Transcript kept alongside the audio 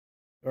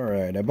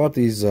Alright, I bought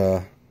these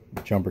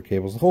jumper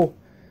cables. The whole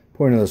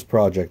point of this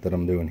project that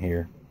I'm doing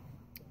here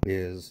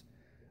is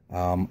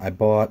I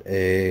bought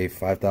a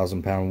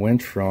 5,000 pound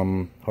winch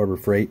from Harbor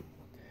Freight,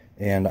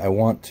 and I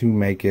want to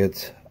make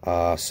it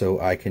so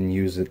I can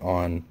use it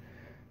on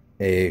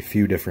a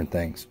few different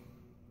things.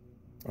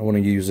 I want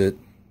to use it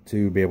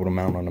to be able to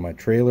mount onto my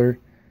trailer.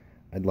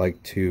 I'd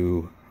like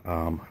to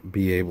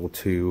be able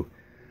to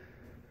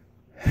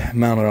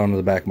mount it onto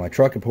the back of my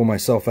truck and pull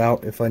myself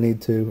out if I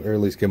need to, or at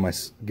least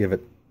give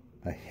it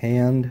a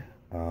hand,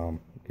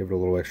 give it a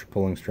little extra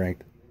pulling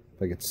strength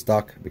if I get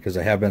stuck, because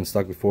I have been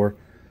stuck before.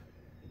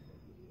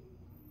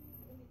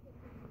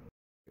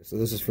 So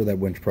this is for that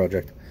winch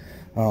project.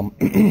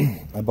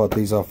 I bought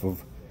these off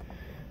of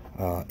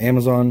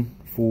Amazon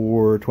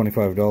for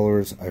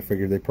 $25. I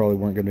figured they probably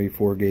weren't going to be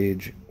 4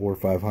 gauge or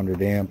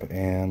 500 amp,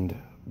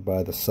 and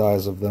by the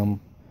size of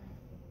them,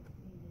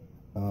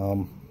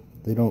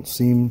 they don't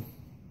seem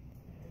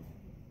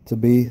to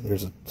be.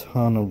 There's a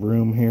ton of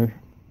room here,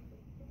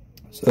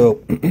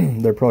 so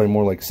they're probably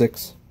more like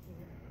 6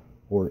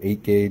 or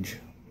 8 gauge,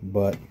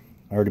 but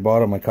I already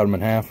bought them. I cut them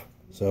in half,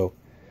 so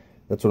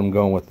that's what I'm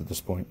going with at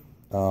this point.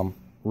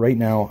 Right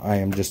now I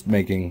am just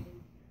making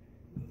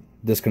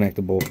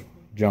disconnectable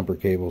jumper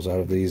cables out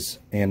of these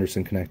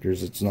Anderson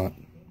connectors. It's not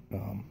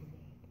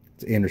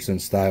it's Anderson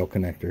style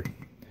connector,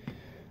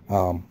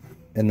 and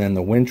then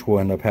the winch will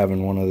end up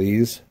having one of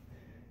these,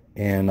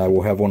 and I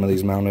will have one of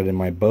these mounted in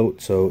my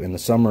boat, so in the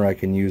summer I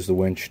can use the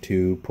winch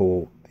to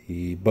pull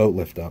the boat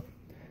lift up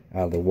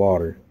out of the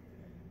water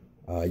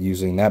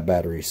using that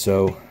battery.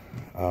 So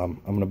I'm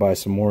going to buy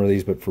some more of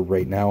these, but for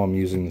right now I'm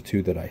using the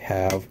 2 that I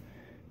have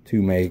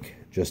to make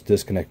just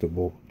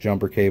disconnectable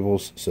jumper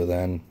cables. So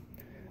then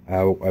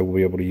I will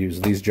be able to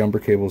use these jumper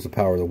cables to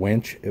power the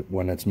winch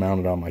when it's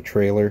mounted on my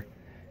trailer,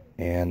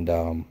 and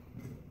then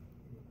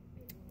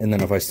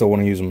if I still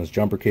want to use them as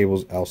jumper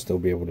cables, I'll still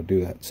be able to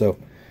do that. So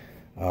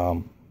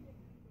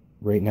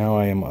right now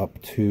I am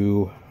up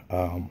to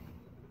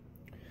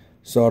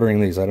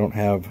soldering these. I don't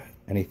have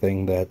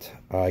anything that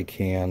I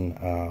can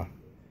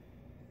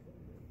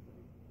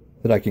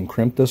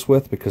crimp this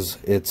with, because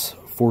it's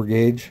 4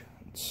 gauge.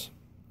 It's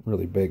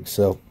really big,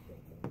 so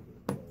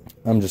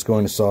I'm just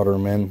going to solder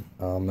them in.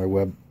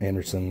 Their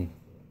Anderson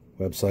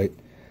website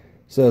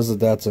says that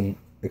that's an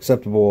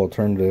acceptable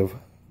alternative,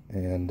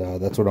 and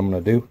that's what I'm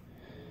going to do.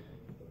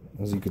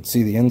 As you can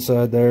see, the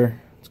inside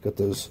there, it's got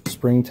those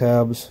spring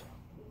tabs.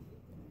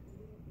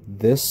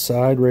 This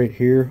side right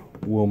here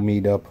will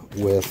meet up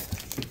with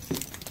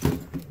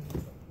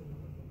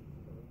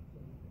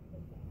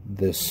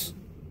this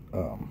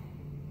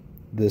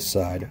this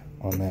side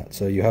on that,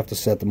 so you have to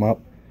set them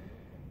up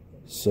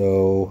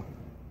so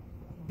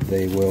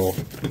they will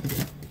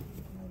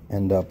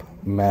end up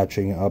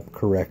matching up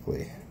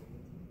correctly.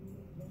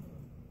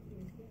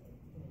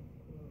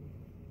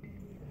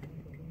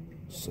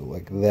 So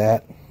like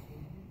that.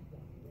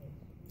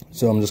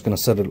 So I'm just going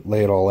to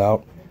lay it all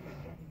out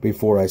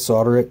before I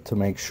solder it to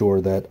make sure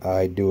that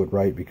I do it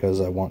right, because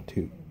I want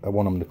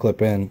them to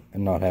clip in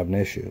and not have an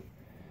issue.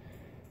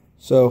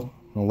 So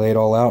I'm going to lay it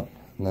all out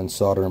and then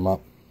solder them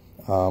up.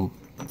 My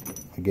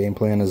game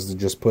plan is to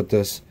just put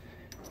this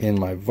in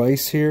my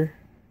vise here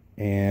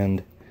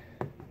and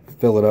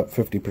fill it up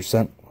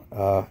 50%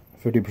 of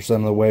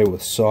the way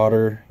with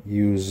solder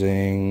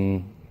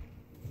using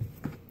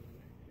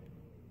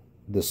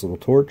this little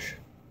torch,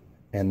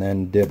 and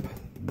then dip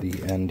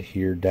the end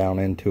here down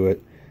into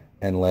it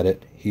and let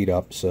it heat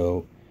up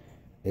so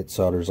it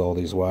solders all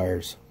these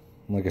wires.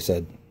 Like I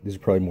said, these are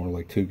probably more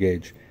like 2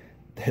 gauge.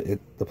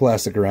 The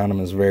plastic around them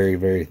is very,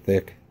 very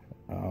thick.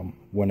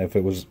 When if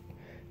it was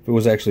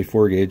actually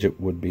 4 gauge, it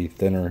would be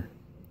thinner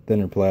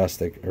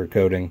plastic or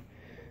coating,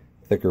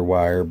 thicker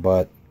wire,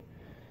 but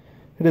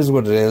it is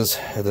what it is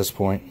at this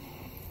point.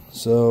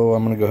 So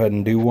I'm going to go ahead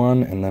and do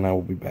one, and then I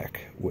will be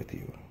back with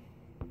you.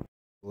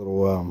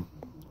 Little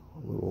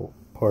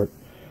part.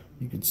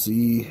 You can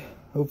see,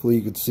 hopefully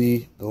you can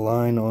see the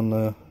line on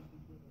the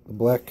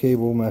black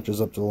cable matches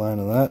up to the line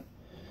of that.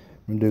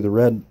 I'm going to do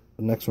the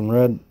next one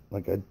red.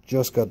 Like, I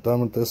just got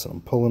done with this and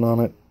I'm pulling on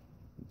it.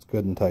 It's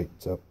good and tight.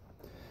 So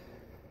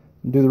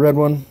do the red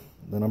one,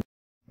 then I'm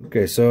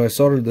okay. So I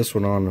soldered this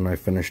one on and I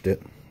finished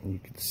it. You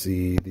can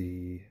see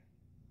the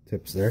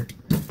tips there.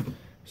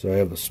 So I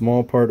have the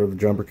small part of the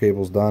jumper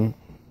cables done,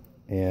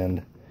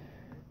 and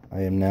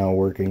I am now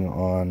working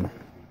on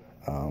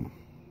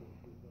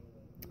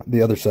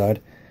the other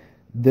side.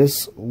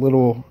 This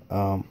little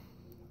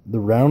the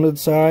rounded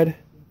side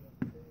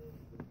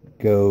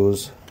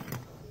goes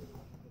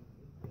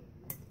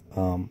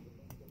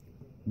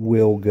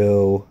will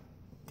go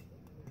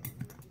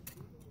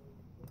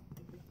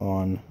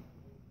on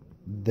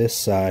this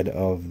side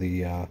of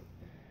the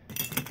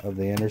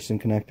Anderson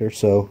connector.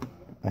 So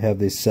I have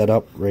these set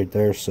up right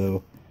there,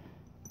 so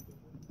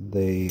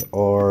they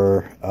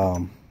are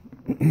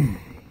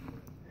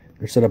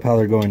they're set up how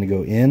they're going to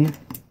go in,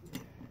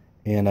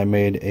 and I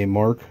made a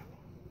mark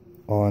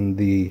on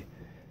the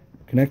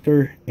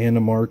connector and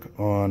a mark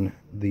on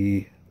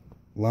the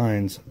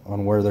lines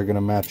on where they're going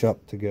to match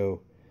up to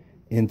go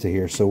into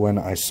here. So when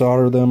I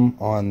solder them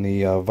on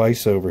the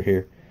vise over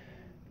here,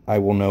 I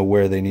will know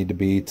where they need to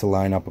be to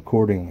line up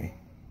accordingly.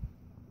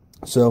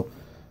 So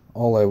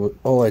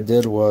all I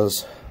did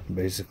was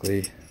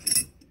basically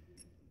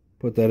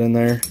put that in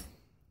there,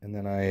 and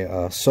then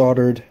I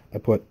soldered. I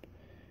put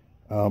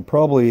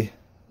probably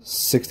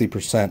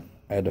 60%.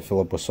 I had to fill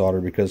up with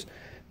solder because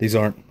these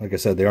aren't, like I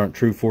said, they aren't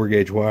true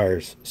 4-gauge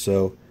wires.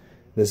 So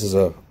this is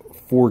a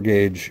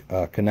 4-gauge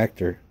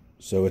connector,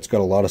 so it's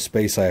got a lot of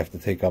space I have to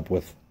take up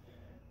with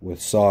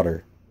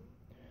solder.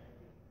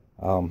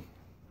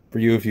 For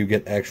you, if you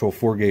get actual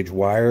 4-gauge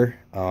wire,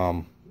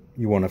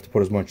 you won't have to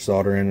put as much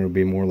solder in. It'll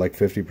be more like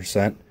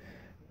 50%.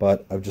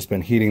 But I've just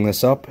been heating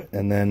this up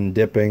and then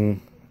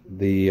dipping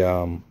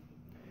the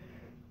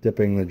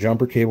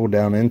jumper cable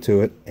down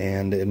into it,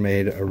 and it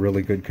made a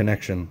really good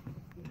connection.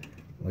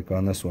 Like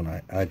on this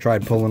one, I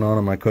tried pulling on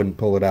them, I couldn't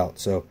pull it out,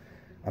 so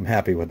I'm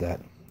happy with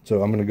that.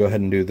 So I'm going to go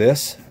ahead and do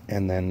this,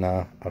 and then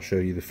I'll show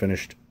you the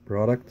finished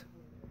product.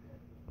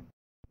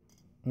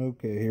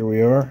 Okay, here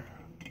we are.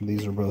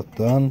 These are both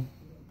done.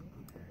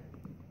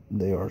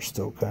 They are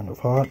still kind of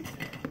hot.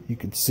 You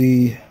can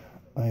see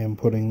I am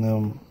putting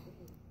them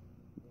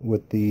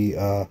with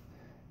the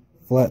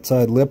flat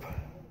side lip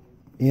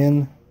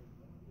in,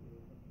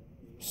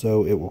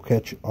 so it will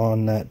catch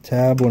on that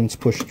tab when it's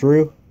pushed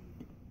through.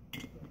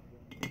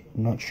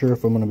 I'm not sure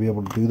if I'm going to be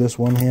able to do this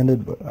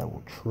one-handed, but I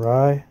will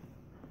try.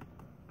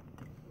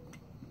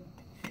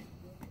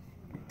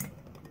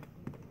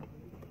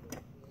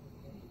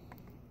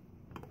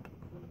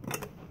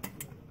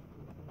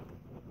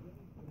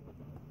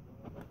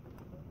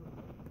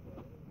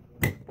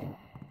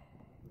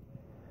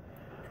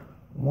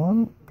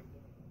 One,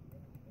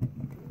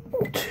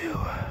 two.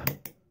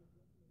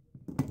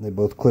 They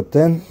both clipped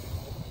in.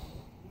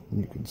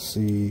 You can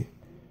see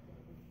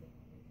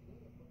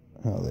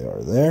how they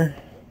are there.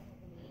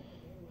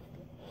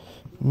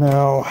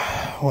 Now,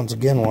 once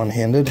again,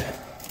 one-handed,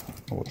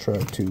 we'll try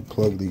to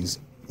plug these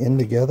in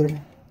together.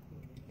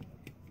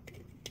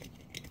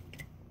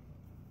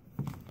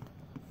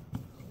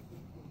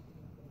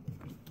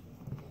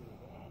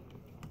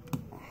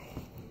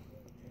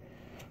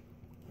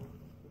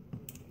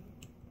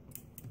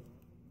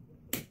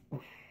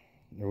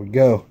 There we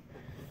go.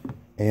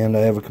 And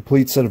I have a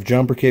complete set of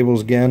jumper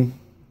cables again.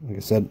 Like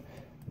I said,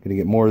 I'm going to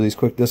get more of these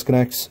quick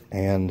disconnects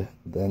and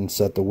then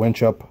set the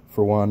winch up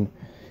for one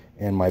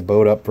and my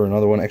boat up for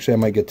another one. Actually, I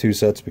might get 2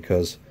 sets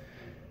because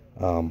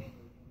I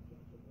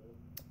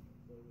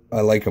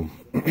like them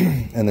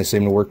and they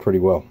seem to work pretty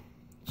well.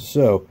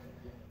 So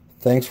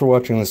thanks for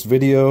watching this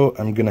video.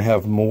 I'm going to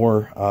have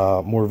more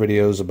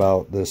videos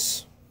about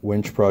this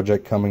winch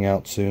project coming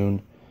out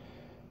soon.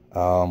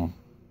 So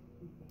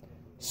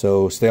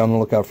stay on the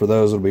lookout for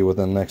those. It'll be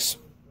within the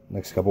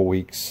next couple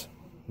weeks,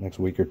 next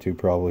week or two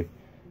probably.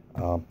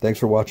 Thanks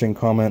for watching.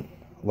 Comment,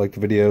 like the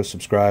video,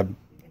 subscribe.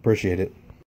 Appreciate it.